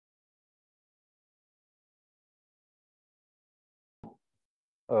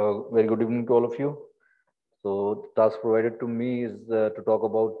Very good evening to all of you. So the task provided to me is to talk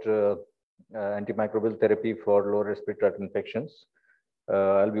about antimicrobial therapy for lower respiratory tract infections.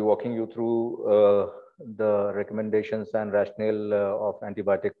 I'll be walking you through the recommendations and rationale of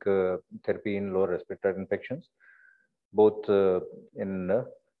antibiotic therapy in lower respiratory tract infections, both in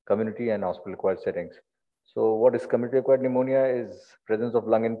community and hospital-acquired settings. So what is community-acquired pneumonia is presence of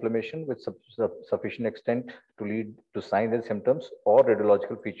lung inflammation with sufficient extent to lead to signs and symptoms or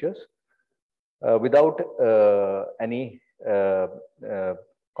radiological features without any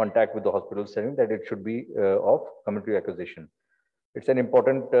contact with the hospital setting, that it should be of community acquisition. It's an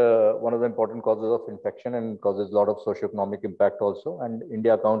important, one of the important causes of infection and causes a lot of socioeconomic impact also. And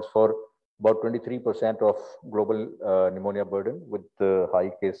India accounts for about 23% of global pneumonia burden, with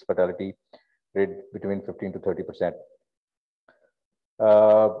high case fatality rate between 15 to 30%.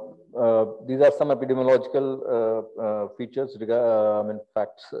 These are some epidemiological features,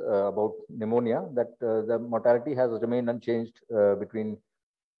 facts about pneumonia, that the mortality has remained unchanged between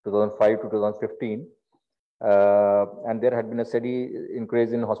 2005 to 2015. And there had been a steady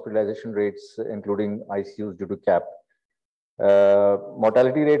increase in hospitalization rates, including ICUs due to CAP.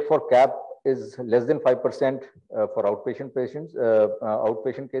 Mortality rate for CAP is less than 5% for outpatient patients,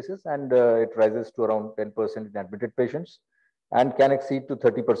 outpatient cases, and it rises to around 10% in admitted patients, and can exceed to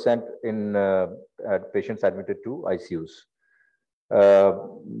 30% in patients admitted to ICUs.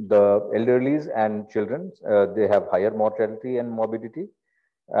 The elderlies and children, they have higher mortality and morbidity.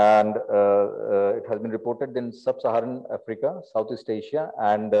 And it has been reported in Sub-Saharan Africa, Southeast Asia,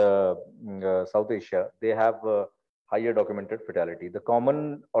 and South Asia, they have higher documented fatality. The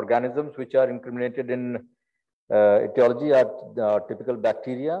common organisms which are incriminated in etiology are typical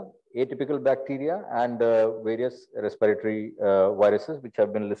bacteria, atypical bacteria, and various respiratory viruses, which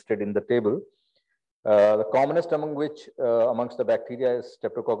have been listed in the table. The commonest among which, amongst the bacteria, is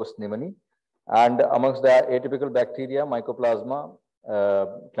Streptococcus pneumoniae, and amongst the atypical bacteria, Mycoplasma,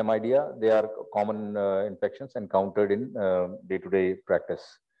 Chlamydia, they are common infections encountered in day-to-day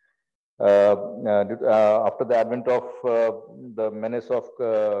practice. After the advent of the menace of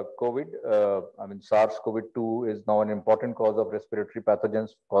COVID, SARS-CoV-2 is now an important cause of respiratory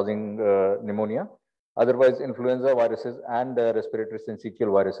pathogens causing pneumonia. Otherwise, influenza viruses and respiratory syncytial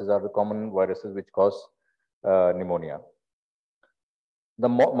viruses are the common viruses which cause pneumonia. The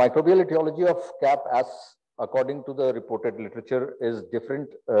microbial etiology of CAP, as according to the reported literature, is different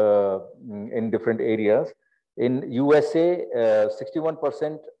in different areas. In USA,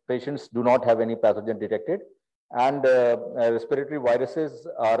 61% patients do not have any pathogen detected, and respiratory viruses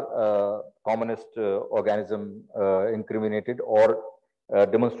are commonest organism incriminated or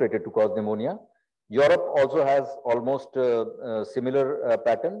demonstrated to cause pneumonia. Europe also has almost similar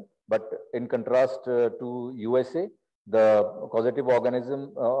pattern, but in contrast to USA, the causative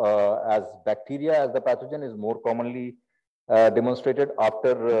organism as bacteria as the pathogen is more commonly demonstrated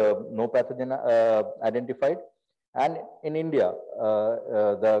after no pathogen identified. And in India,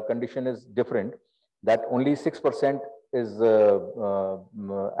 the condition is different, that only 6% is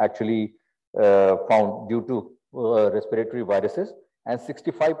actually found due to respiratory viruses, and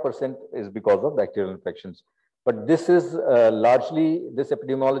 65% is because of bacterial infections. But this is largely, this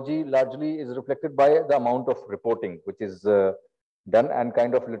epidemiology largely is reflected by the amount of reporting which is done and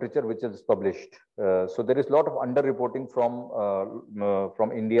kind of literature which is published. So there is a lot of underreporting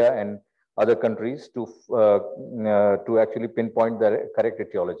from India and other countries to actually pinpoint the correct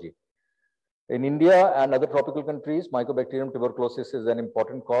etiology. In India and other tropical countries, Mycobacterium tuberculosis is an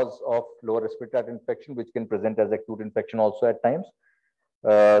important cause of lower respiratory tract infection, which can present as acute infection also at times.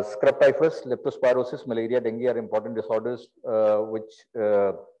 Scrub typhus, leptospirosis, malaria, dengue are important disorders which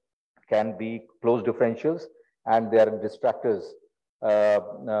can be close differentials, and they are distractors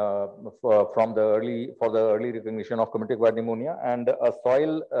for the early recognition of community-acquired pneumonia. And a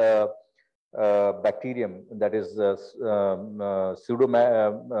soil bacterium, that is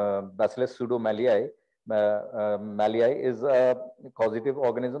Bacillus pseudomallei, is a causative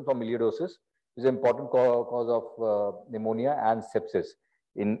organism for melioidosis, is an important cause of pneumonia and sepsis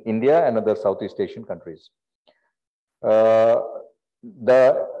in India and other Southeast Asian countries. The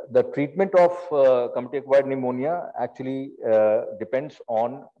treatment of community-acquired pneumonia actually depends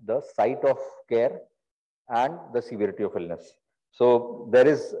on the site of care and the severity of illness. So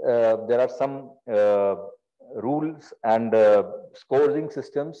there are some rules and scoring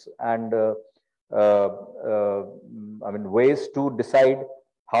systems and ways to decide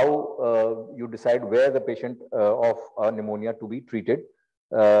how you decide where the patient of pneumonia to be treated.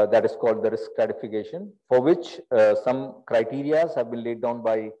 That is called the risk stratification, for which some criteria have been laid down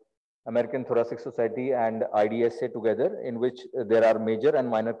by American Thoracic Society and IDSA together, in which there are major and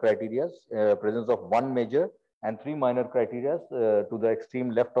minor criteria, presence of one major and three minor criteria to the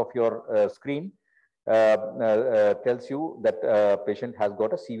extreme left of your screen. Tells you that patient has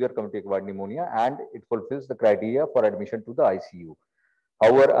got a severe community-acquired pneumonia and it fulfills the criteria for admission to the ICU.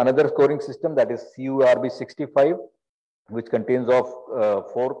 However, another scoring system, that is CURB 65, which contains of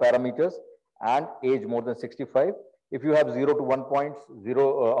 4 parameters and age more than 65. If you have 0 to 1 points,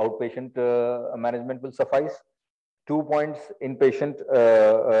 0 outpatient management will suffice. 2 points inpatient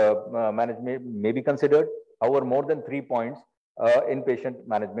management may be considered. However, more than 3 points inpatient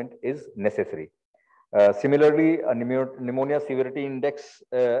management is necessary. Similarly, a pneumonia severity index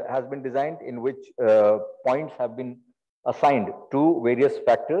has been designed, in which points have been assigned to various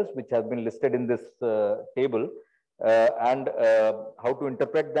factors which have been listed in this table, and how to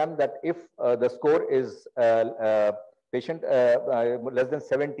interpret them. That if the score is patient less than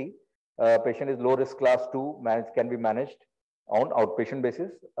 70, patient is low risk class 2, can be managed on outpatient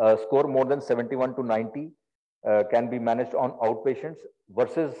basis. Score more than 71 to 90 can be managed on outpatients,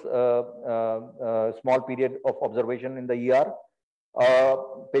 versus small period of observation in the ER.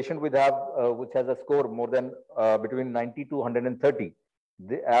 Patient which has a score more than between 90 to 130,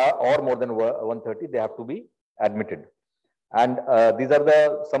 or more than 130, they have to be admitted. And these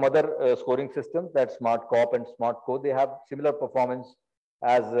are some other scoring systems, that Smart COP and Smart CO. They have similar performance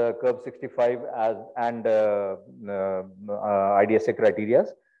as Curve 65 and IDSA criteria.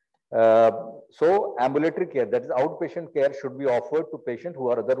 So ambulatory care, that is outpatient care, should be offered to patients who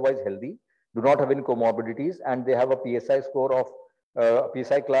are otherwise healthy, do not have any comorbidities, and they have a PSI score of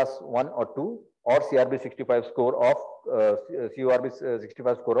PSI class 1 or 2, or CRB 65 score of CURB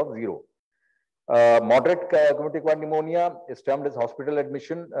 65 score of 0. Moderate community-acquired pneumonia is termed as hospital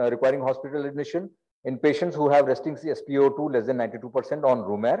admission, requiring hospital admission in patients who have resting SpO2 less than 92% on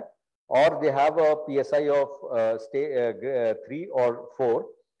room air, or they have a PSI of 3 or 4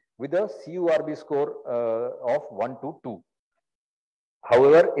 with a CURB score of 1 to 2.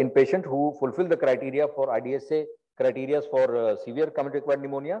 However, in patients who fulfill the criteria for IDSA criteria for severe community-acquired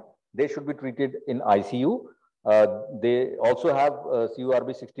pneumonia, they should be treated in ICU. They also have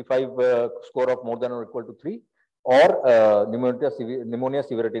CURB 65 score of more than or equal to 3, or pneumonia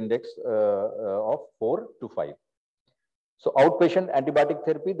severity index of 4 to 5. So outpatient antibiotic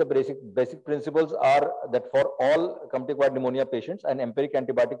therapy, the basic principles are that for all community-acquired pneumonia patients, an empiric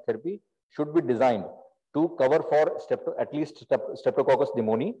antibiotic therapy should be designed to cover for at least Streptococcus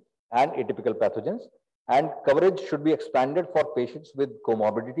pneumoniae and atypical pathogens, and coverage should be expanded for patients with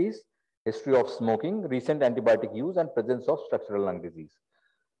comorbidities, history of smoking, recent antibiotic use, and presence of structural lung disease.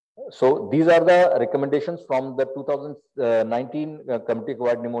 So these are the recommendations from the 2019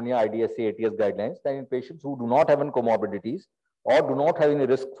 community-acquired pneumonia IDSA ATS guidelines, that in patients who do not have any comorbidities or do not have any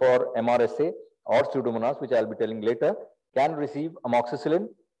risk for MRSA or Pseudomonas, which I'll be telling later, can receive amoxicillin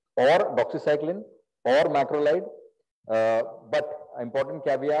or doxycycline or macrolide. But important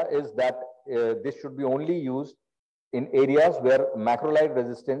caveat is that this should be only used in areas where macrolide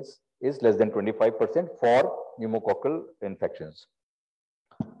resistance is less than 25% for pneumococcal infections.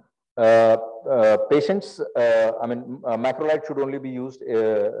 Patients, macrolide should only be used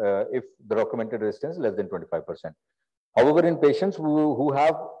if the documented resistance is less than 25%. However, in patients who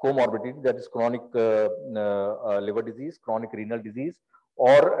have comorbidity, that is chronic liver disease, chronic renal disease,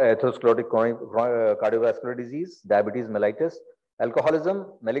 or atherosclerotic cardiovascular disease, diabetes mellitus, alcoholism,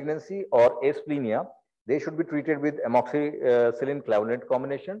 malignancy, or asplenia, they should be treated with amoxicillin clavulant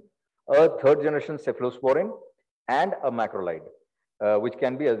combination, a third generation cephalosporin, and a macrolide, which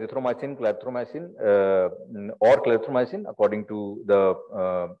can be azithromycin, clarithromycin, or clarithromycin according to the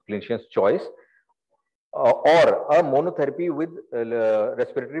clinician's choice, or a monotherapy with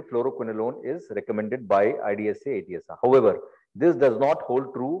respiratory fluoroquinolone is recommended by IDSA ATS. However, this does not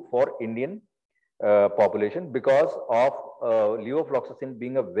hold true for Indian population because of levofloxacin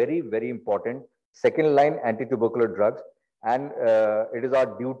being a very, very important second line anti-tubercular drug, and it is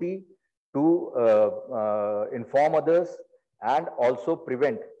our duty to inform others and also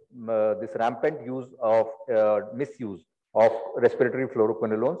prevent this rampant use of misuse of respiratory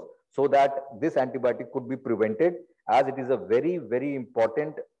fluoroquinolones, so that this antibiotic could be prevented, as it is a very, very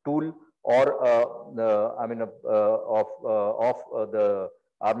important tool or of the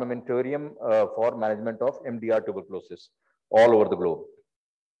armamentarium for management of MDR tuberculosis all over the globe.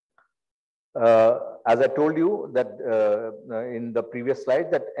 As I told you that in the previous slide,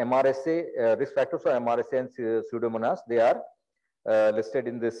 that MRSA risk factors for MRSA and Pseudomonas, they are listed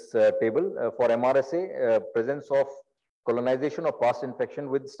in this table. For MRSA, presence of colonization of past infection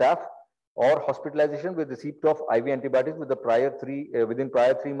with staph, or hospitalization with receipt of IV antibiotics with the within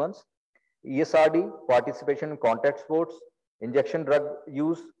prior 3 months, ESRD, participation in contact sports, injection drug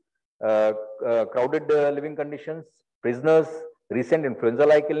use, crowded living conditions, prisoners, recent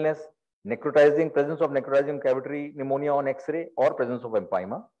influenza-like illness, presence of necrotizing cavitary pneumonia on X-ray, or presence of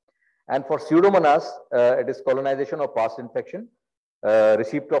empyema. And for Pseudomonas, it is colonization or past infection,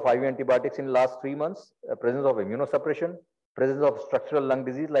 receipt of IV antibiotics in last 3 months, presence of immunosuppression, presence of structural lung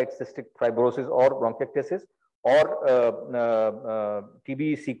disease like cystic fibrosis or bronchiectasis, or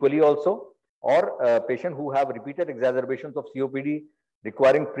TB sequelae also, or patient who have repeated exacerbations of COPD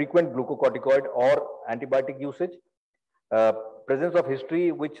requiring frequent glucocorticoid or antibiotic usage, presence of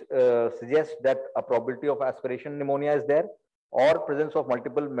history which suggests that a probability of aspiration pneumonia is there, or presence of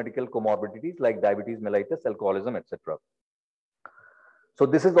multiple medical comorbidities like diabetes mellitus, alcoholism, etc. So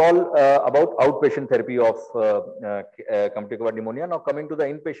this is all about outpatient therapy of community-acquired pneumonia. Now coming to the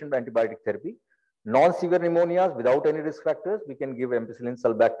inpatient antibiotic therapy, non-severe pneumonias without any risk factors, we can give ampicillin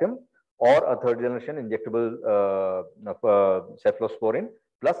sulbactam or a third generation injectable cephalosporin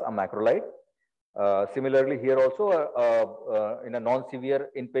plus a macrolide. Similarly, here also in a non-severe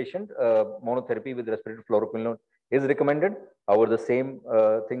inpatient, monotherapy with respiratory fluoroquinolone is recommended. However, the same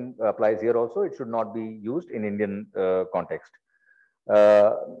thing applies here also. It should not be used in Indian context.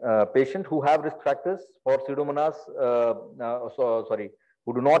 Patients who have risk factors for Pseudomonas,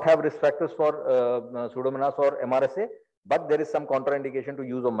 who do not have risk factors for Pseudomonas or MRSA, but there is some contraindication to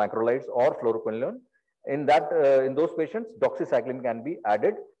use of macrolides or fluoroquinolone. In those patients, doxycycline can be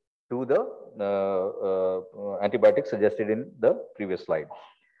added to the antibiotics suggested in the previous slide.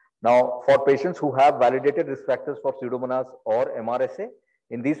 Now, for patients who have validated risk factors for Pseudomonas or MRSA,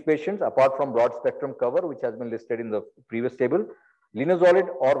 in these patients, apart from broad spectrum cover, which has been listed in the previous table, linezolid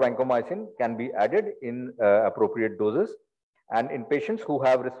or vancomycin can be added in appropriate doses. And in patients who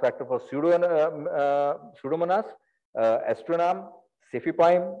have risk factor for Pseudomonas, astronam,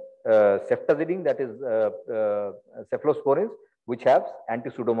 cefepime, ceftazidime, that is cephalosporins, which have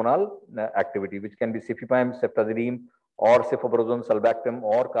anti-pseudomonal activity, which can be cefepime, ceftazidime, or cefoperazone sulbactam,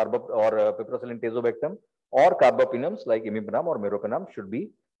 or piperacillin tazobactam, or carbapenems like imipenem or meropenem should be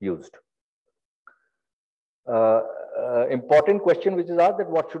used. Important question which is asked, that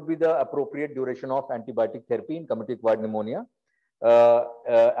what should be the appropriate duration of antibiotic therapy in community-acquired pneumonia?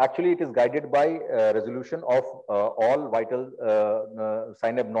 Actually, it is guided by resolution of all vital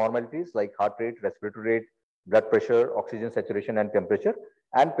sign abnormalities like heart rate, respiratory rate, blood pressure, oxygen saturation, and temperature.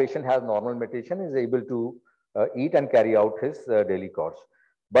 And patient has normal meditation, is able to eat and carry out his daily course.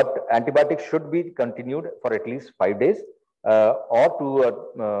 But antibiotics should be continued for at least 5 days or to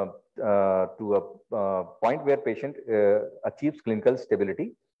a point where patient achieves clinical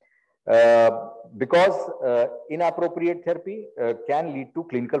stability. Because inappropriate therapy can lead to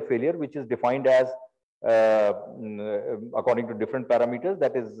clinical failure, which is defined as according to different parameters,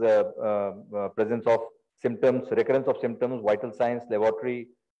 that is presence of symptoms, recurrence of symptoms, vital signs, laboratory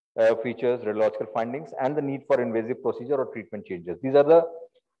features, radiological findings, and the need for invasive procedure or treatment changes. These are the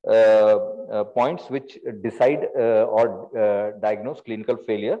points which decide or diagnose clinical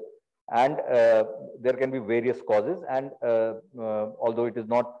failure. And there can be various causes, and although it is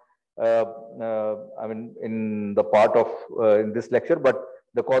not I mean in the part of in this lecture, but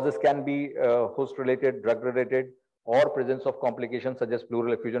the causes can be host related, drug related, or presence of complications such as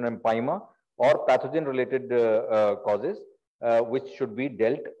pleural effusion and empyema, or pathogen related causes which should be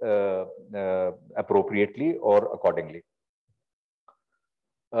dealt appropriately or accordingly.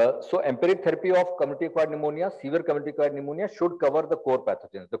 So empiric therapy of community-acquired pneumonia, severe community-acquired pneumonia should cover the core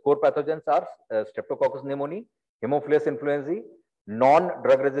pathogens. The core pathogens are Streptococcus pneumoniae, Haemophilus influenzae,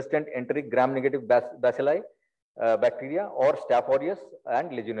 non-drug resistant enteric gram-negative bacilli, bacteria, or Staph aureus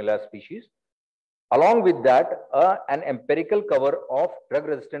and Legionella species. Along with that, an empirical cover of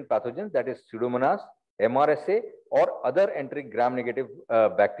drug-resistant pathogens, that is Pseudomonas, MRSA, or other enteric gram-negative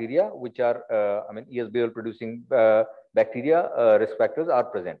bacteria, which are ESBL producing bacteria risk factors are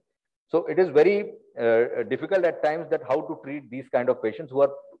present. So it is very difficult at times that how to treat these kind of patients who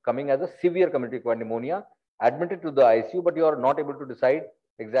are coming as a severe community-acquired pneumonia, admitted to the ICU, but you are not able to decide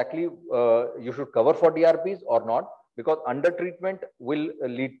exactly you should cover for DRPs or not, because under treatment will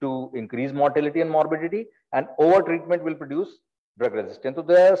lead to increased mortality and morbidity, and over treatment will produce drug resistance. So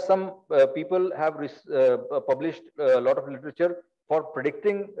there are some people have published a lot of literature for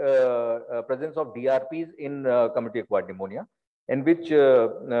predicting presence of DRPs in community-acquired pneumonia, in which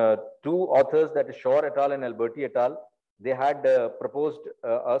two authors, that is Shore et al. And Alberti et al., they had proposed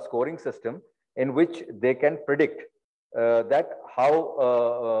a scoring system in which they can predict that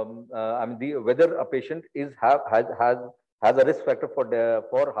how whether a patient has a risk factor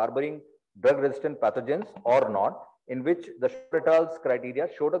for harboring drug-resistant pathogens or not, in which the Shore et al.'s criteria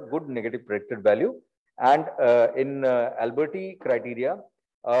showed a good negative predicted value. And in LRTI criteria,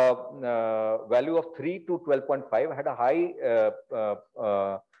 value of 3 to 12.5 had a high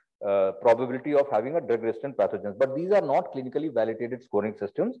probability of having a drug-resistant pathogens. But these are not clinically validated scoring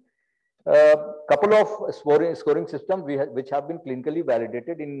systems. Couple of scoring systems which have been clinically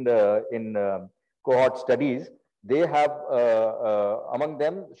validated in cohort studies. They have among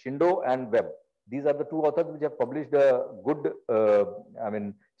them Shindo and Webb. These are the two authors which have published a good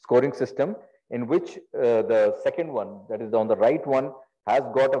scoring system, in which the second one, that is on the right one, has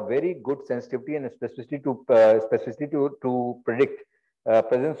got a very good sensitivity and specificity to predict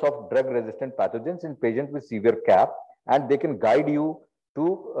presence of drug-resistant pathogens in patients with severe CAP, and they can guide you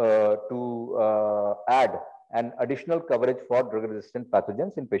to add an additional coverage for drug-resistant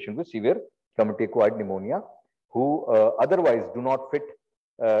pathogens in patients with severe community-acquired pneumonia, who otherwise do not fit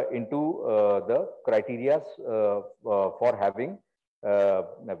into the criteria for having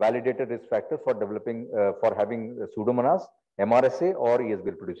validated risk factors for developing for having Pseudomonas, MRSA, or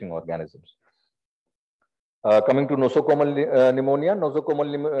ESBL producing organisms. Coming to nosocomial pneumonia,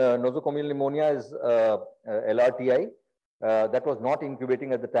 nosocomial pneumonia is LRTI that was not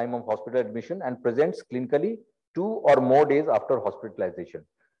incubating at the time of hospital admission and presents clinically 2 or more days after hospitalization,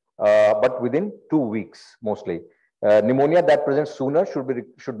 but within 2 weeks mostly. Pneumonia that presents sooner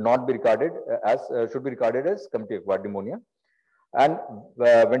should not be regarded as community-acquired pneumonia. And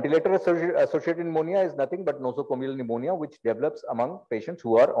ventilator associated pneumonia is nothing but nosocomial pneumonia, which develops among patients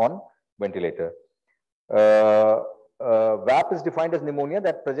who are on ventilator. VAP is defined as pneumonia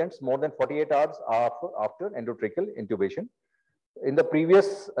that presents more than 48 hours after endotracheal intubation. In the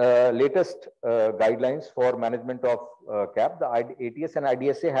previous latest guidelines for management of CAP, the ATS and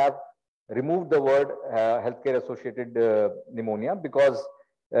IDSA have removed the word healthcare associated pneumonia, because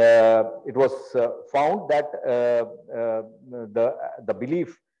it was found that the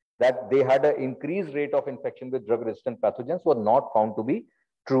belief that they had an increased rate of infection with drug-resistant pathogens was not found to be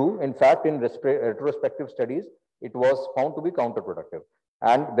true. In fact, in retrospective studies, it was found to be counterproductive.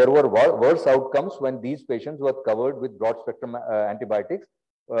 And there were worse outcomes when these patients were covered with broad-spectrum antibiotics,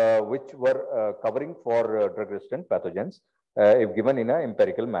 which were covering for drug-resistant pathogens, if given in an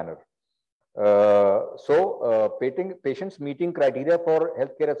empirical manner. Patients meeting criteria for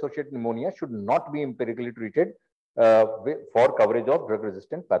healthcare-associated pneumonia should not be empirically treated for coverage of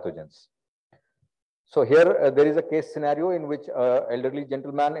drug-resistant pathogens. So here there is a case scenario in which elderly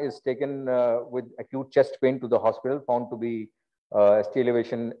gentleman is taken with acute chest pain to the hospital, found to be ST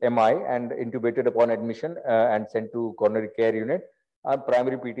elevation MI, and intubated upon admission and sent to coronary care unit.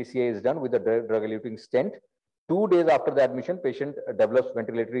 Primary PTCA is done with a drug-eluting stent. 2 days after the admission, patient develops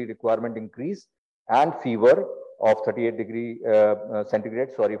ventilatory requirement increase and fever of 38 degree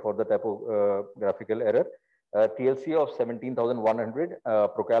centigrade. Sorry for the typographical error. TLC of 17,100,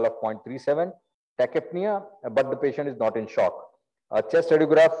 Procal of 0.37, tachypnea, but the patient is not in shock. A chest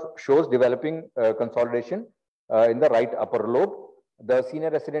radiograph shows developing consolidation in the right upper lobe. The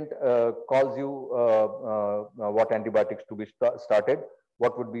senior resident calls you what antibiotics to be started.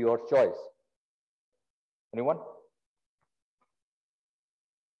 What would be your choice? Anyone?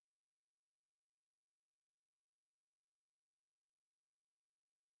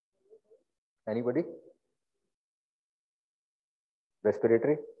 Anybody?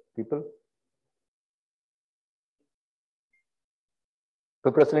 Respiratory people?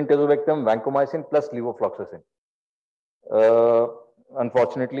 Piperacillin, tazobactam, vancomycin plus levofloxacin.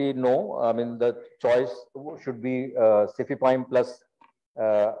 Unfortunately, no. I mean, the choice should be cefepime plus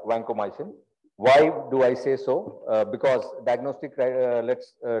vancomycin. Why do I say so? Because diagnostic,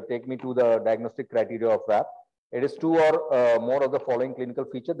 let's take me to the diagnostic criteria of VAP. It is 2 or more of the following clinical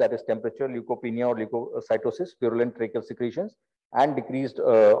features, that is temperature, leukopenia or leukocytosis, purulent tracheal secretions, and decreased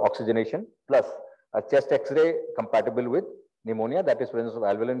oxygenation, plus a chest X-ray compatible with pneumonia, that is presence of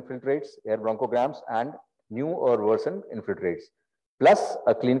alveolar infiltrates, air bronchograms, and new or worsened infiltrates, plus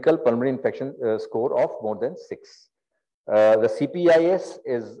a clinical pulmonary infection score of more than 6. The CPIS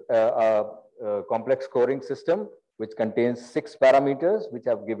is a complex scoring system which contains 6 parameters, which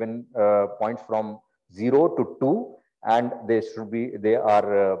have given points from 0 to 2, and it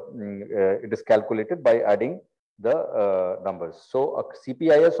is calculated by adding the numbers. So a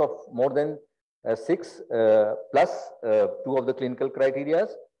CPIS of more than 6 plus 2 of the clinical criteria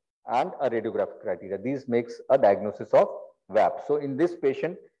and a radiographic criteria. These makes a diagnosis of VAP. So in this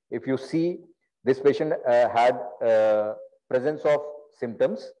patient, if you see, this patient had presence of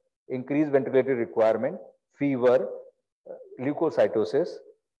symptoms, increased ventilatory requirement, fever, leukocytosis.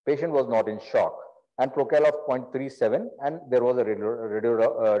 Patient was not in shock. and Procal of 0.37, and there was a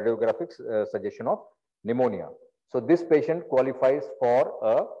radiographic suggestion of pneumonia. So this patient qualifies for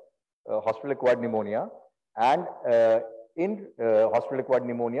a hospital-acquired pneumonia, and in hospital-acquired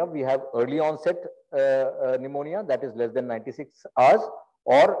pneumonia, we have early onset pneumonia, that is less than 96 hours,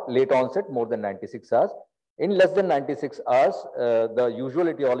 or late onset more than 96 hours. In less than 96 hours, the usual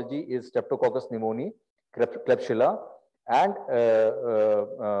etiology is Streptococcus pneumoniae, Klebsiella, and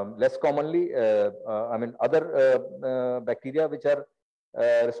less commonly, other bacteria which are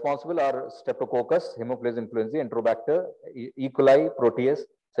responsible are Streptococcus, Haemophilus influenzae, Enterobacter, E. coli, Proteus,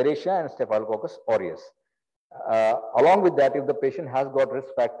 Serratia, and Staphylococcus aureus. Along with that, if the patient has got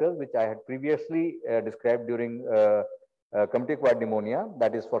risk factors, which I had previously described during community-acquired pneumonia,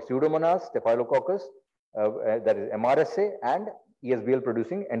 that is for Pseudomonas, Staphylococcus, that is MRSA, and ESBL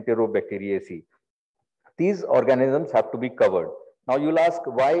producing Enterobacteriaceae. These organisms have to be covered. Now you'll ask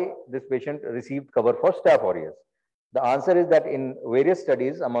why this patient received cover for Staph aureus. The answer is that in various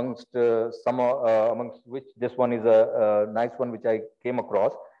studies, amongst amongst which this one is a nice one which I came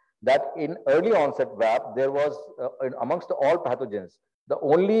across, that in early onset VAP, there was amongst all pathogens, the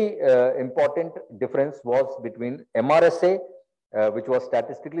only important difference was between MRSA, which was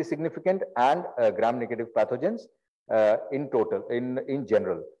statistically significant, and gram-negative pathogens in total, in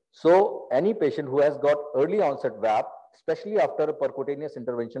general. So any patient who has got early onset VAP, especially after a percutaneous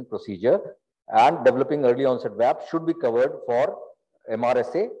intervention procedure and developing early onset VAP, should be covered for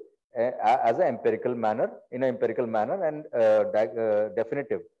MRSA as an empirical manner, and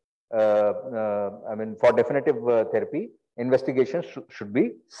definitive. For definitive therapy, investigations should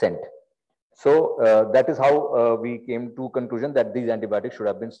be sent. So that is how we came to conclusion that these antibiotics should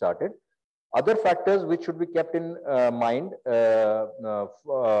have been started. Other factors which should be kept in mind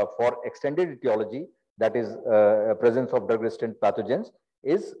for extended etiology, that is presence of drug-resistant pathogens,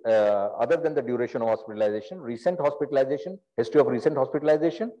 is other than the duration of hospitalization, recent hospitalization, history of recent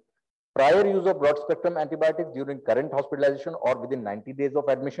hospitalization, prior use of broad-spectrum antibiotics during current hospitalization or within 90 days of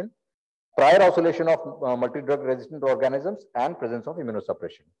admission, prior isolation of multi-drug resistant organisms, and presence of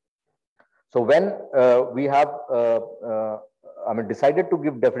immunosuppression. So when we have decided to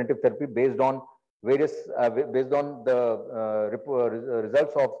give definitive therapy based on various, based on the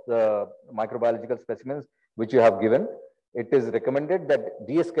results of the microbiological specimens which you have given, it is recommended that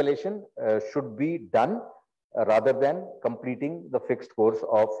de-escalation should be done rather than completing the fixed course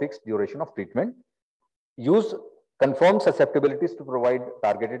of fixed duration of treatment. Use confirmed susceptibilities to provide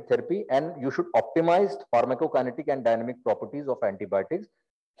targeted therapy, and you should optimize pharmacokinetic and dynamic properties of antibiotics,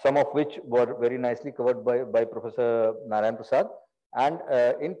 some of which were very nicely covered by Professor Narayan Prasad. And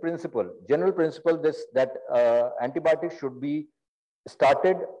in principle, general principle, that antibiotics should be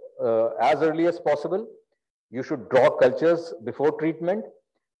started as early as possible. You should draw cultures before treatment,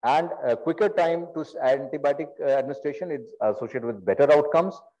 and a quicker time to antibiotic administration is associated with better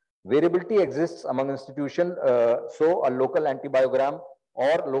outcomes. Variability exists among institutions, so a local antibiogram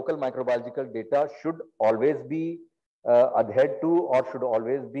or local microbiological data should always be adhered to, or should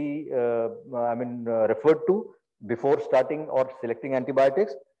always be referred to before starting or selecting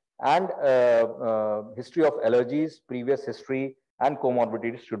antibiotics. And history of allergies, previous history, and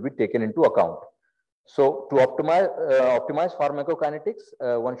comorbidities should be taken into account. So to optimize pharmacokinetics,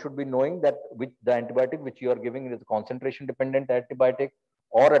 one should be knowing that the antibiotic which you are giving is a concentration dependent antibiotic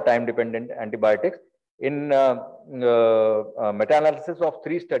or a time dependent antibiotics. In meta-analysis of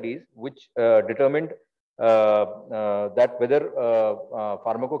 3 studies which determined that whether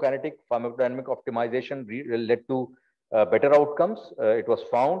pharmacodynamic optimization led to better outcomes, it was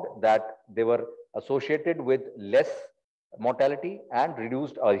found that they were associated with less mortality and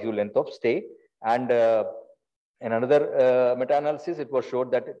reduced ICU length of stay. And in another meta-analysis, it was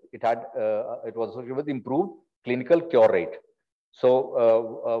showed that it was associated with improved clinical cure rate.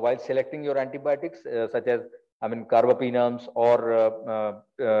 So while selecting your antibiotics, such as carbapenems or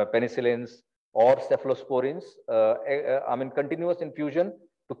penicillins or cephalosporins, continuous infusion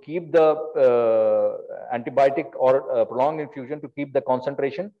to keep the antibiotic, or prolonged infusion to keep the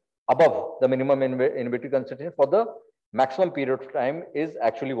concentration above the minimum inhibitory concentration for the maximum period of time is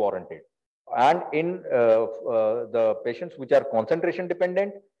actually warranted. And in the patients which are concentration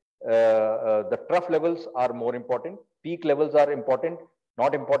dependent, the trough levels are more important. Peak levels are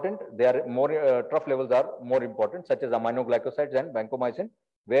not important. They are more, trough levels are more important, such as aminoglycosides and vancomycin,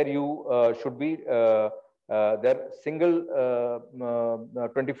 where you should be their single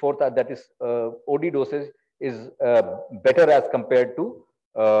 24th, that is OD doses, is better as compared to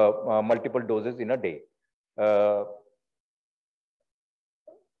multiple doses in a day.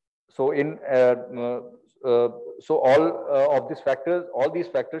 So in so all these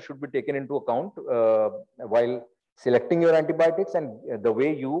factors should be taken into account while selecting your antibiotics and the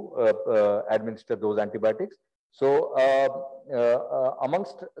way you administer those antibiotics. So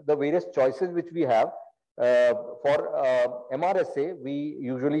amongst the various choices which we have for MRSA, we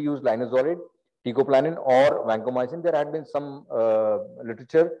usually use linezolid, teicoplanin, or vancomycin. There had been some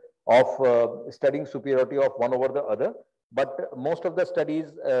literature of studying superiority of one over the other, but most of the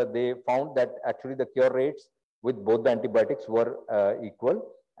studies they found that actually the cure rates with both the antibiotics were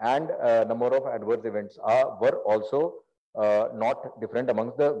equal, and number of adverse events were also not different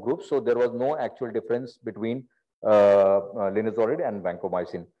amongst the groups. So there was no actual difference between linezolid and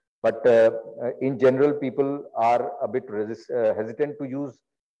vancomycin. But in general, people are a bit hesitant to use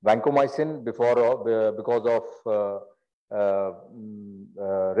vancomycin because of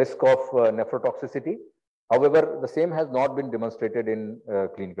risk of nephrotoxicity. However, the same has not been demonstrated in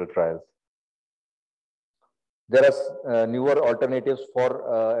clinical trials. There are newer alternatives for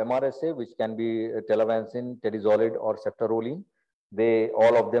MRSA, which can be telavancin, tedizolid, or ceftaroline.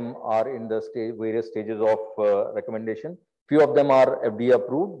 All of them are in the various stages of recommendation. Few of them are FDA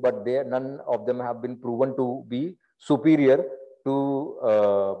approved, but none of them have been proven to be superior to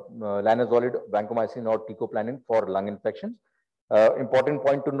linezolid, vancomycin, or teicoplanin for lung infections. Important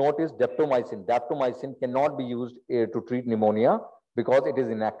point to note is daptomycin. Daptomycin cannot be used to treat pneumonia because it is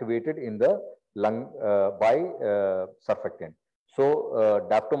inactivated in the lung by surfactant. So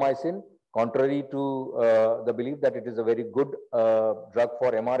daptomycin, contrary to the belief that it is a very good drug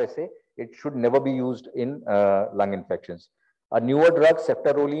for MRSA, it should never be used in lung infections. A newer drug,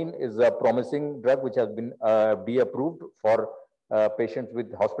 ceftaroline, is a promising drug which has been FDA approved for patients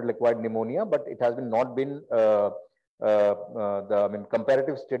with hospital-acquired pneumonia, but it has not been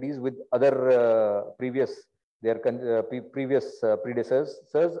comparative studies with other previous predecessors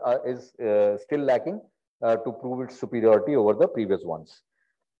is still lacking to prove its superiority over the previous ones.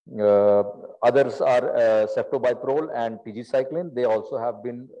 Others are ceftobiprole and tigecycline. They also have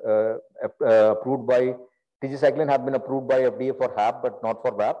been approved by tigecycline have been approved by FDA for HAP, but not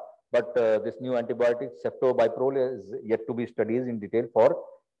for VAP. But this new antibiotic ceftobiprole is yet to be studied in detail for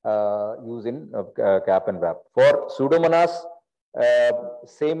use in CAP and VAP. For Pseudomonas,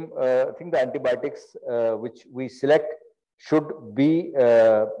 same thing. The antibiotics which we select should be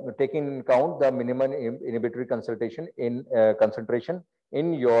taking into account the minimum inhibitory concentration in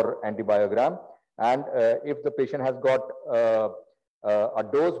your antibiogram, and if the patient has got a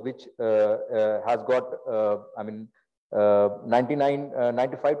dose which has got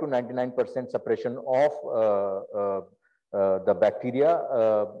 95 to 99% suppression of the bacteria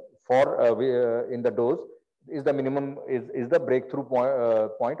in the dose, is the minimum is the breakthrough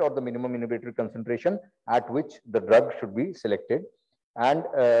point or the minimum inhibitory concentration at which the drug should be selected. And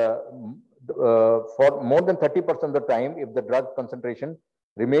for more than 30% of the time, if the drug concentration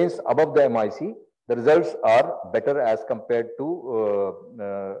remains above the MIC, the results are better as compared to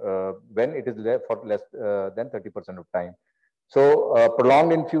when it is for less than 30% of time. So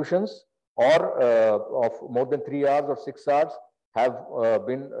prolonged infusions or of more than 3 hours or 6 hours have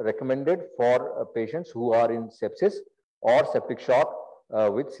been recommended for patients who are in sepsis or septic shock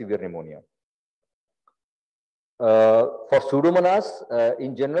with severe pneumonia. For Pseudomonas,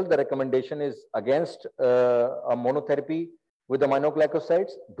 in general, the recommendation is against a monotherapy with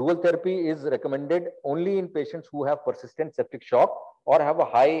aminoglycosides. Dual therapy is recommended only in patients who have persistent septic shock or have a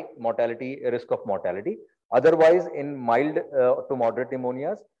high risk of mortality. Otherwise, in mild to moderate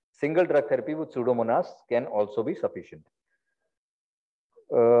pneumonias, single drug therapy with Pseudomonas can also be sufficient.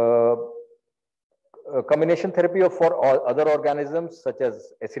 Combination therapy for all other organisms such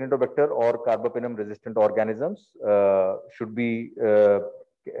as Acinetobacter or carbapenem resistant organisms should be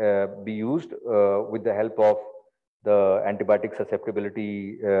used with the help of the antibiotic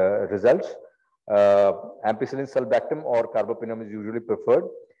susceptibility results. Ampicillin sulbactam or carbapenem is usually preferred.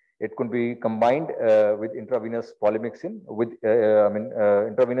 It could be combined with intravenous polymyxin.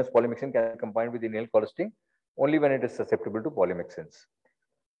 Intravenous polymyxin can be combined with inhaled colistin only when it is susceptible to polymyxins.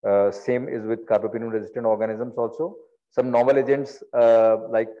 Same is with carbapenem resistant organisms also. Some novel agents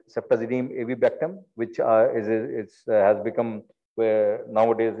like ceftazidime avibactam, which has become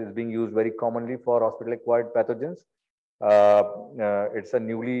nowadays is being used very commonly for hospital acquired pathogens. It's a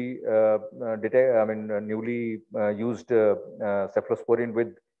newly used cephalosporin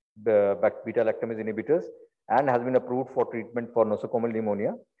with beta-lactamase inhibitors and has been approved for treatment for nosocomial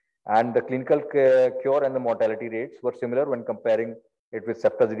pneumonia. And the clinical cure and the mortality rates were similar when comparing it with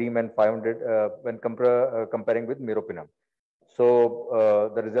ceftazidime and 500 when comparing with meropenem.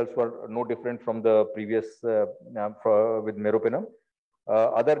 So the results were no different from the previous with meropenem.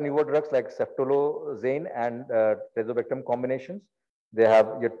 Other newer drugs like ceftolozane and tazobactam combinations, they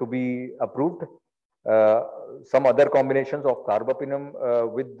have yet to be approved. Some other combinations of carbapenem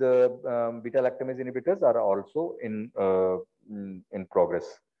with the beta-lactamase inhibitors are also in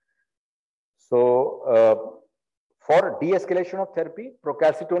progress. So, for de-escalation of therapy,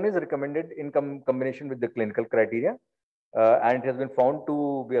 procalcitonin is recommended in combination with the clinical criteria, and it has been found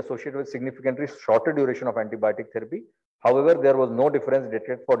to be associated with significantly shorter duration of antibiotic therapy. However, there was no difference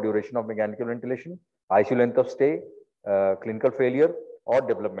detected for duration of mechanical ventilation, ICU length of stay, clinical failure, or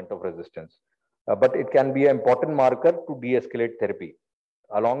development of resistance. But it can be an important marker to de-escalate therapy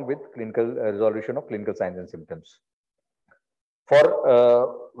along with clinical resolution of clinical signs and symptoms.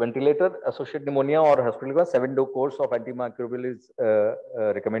 For ventilator-associated pneumonia or hospital, 7-day course of antimicrobial is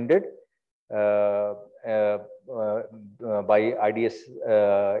recommended by IDS,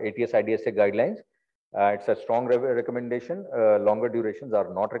 ATS IDSA guidelines. It's a strong recommendation. Longer durations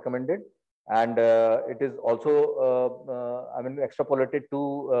are not recommended. And it is also, extrapolated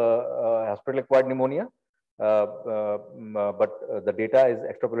to hospital-acquired pneumonia. But the data is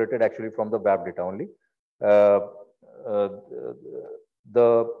extrapolated actually from the VAB data only. A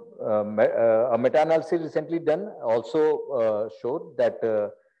meta-analysis recently done also showed that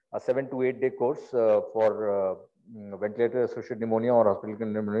a 7 to 8 day course for ventilator-associated pneumonia or hospital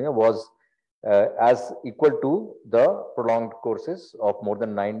pneumonia was as equal to the prolonged courses of more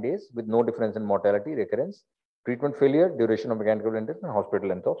than 9 days with no difference in mortality, recurrence, treatment failure, duration of mechanical ventilation, and hospital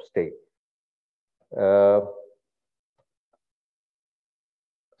length of stay.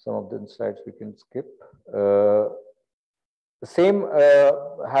 Some of the slides we can skip. The same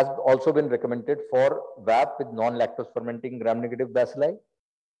has also been recommended for VAP with non-lactose fermenting gram-negative bacilli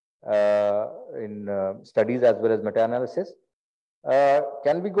in studies as well as meta-analysis.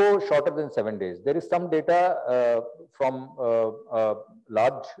 Can we go shorter than 7 days? There is some data from a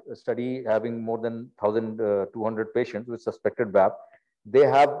large study having more than 1,200 patients with suspected VAP. They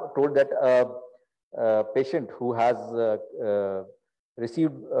have told that a patient who has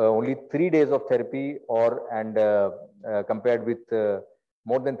received only 3 days of therapy compared with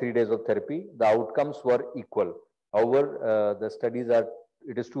more than 3 days of therapy, the outcomes were equal. However, the studies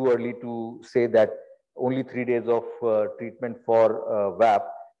it is too early to say that only 3 days of treatment for VAP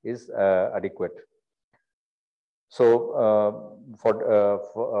is adequate. So,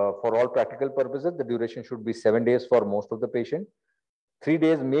 for all practical purposes, the duration should be 7 days for most of the patient. 3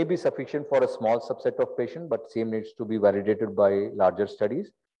 days may be sufficient for a small subset of patients, but same needs to be validated by larger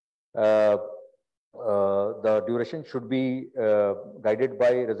studies. The duration should be guided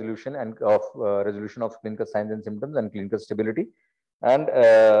by resolution of clinical signs and symptoms and clinical stability, and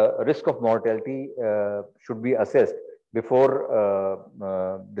risk of mortality should be assessed before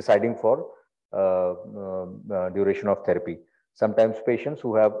deciding for duration of therapy. Sometimes patients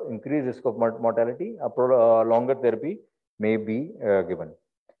who have increased risk of mortality, a longer therapy may be given.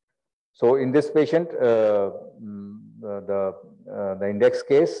 So in this patient, the index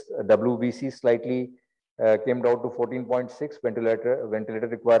case, WBC slightly came down to 14.6. Ventilator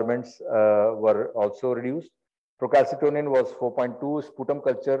requirements were also reduced. Procalcitonin was 4.2. Sputum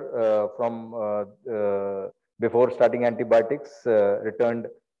culture from before starting antibiotics returned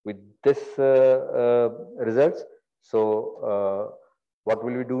with this results. So what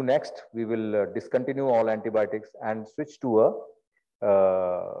will we do next? We will discontinue all antibiotics and switch to a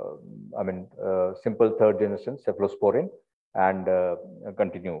simple third generation cephalosporin and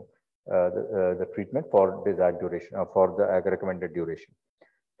continue the treatment for desired duration, for the recommended duration.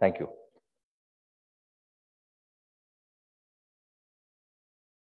 Thank you.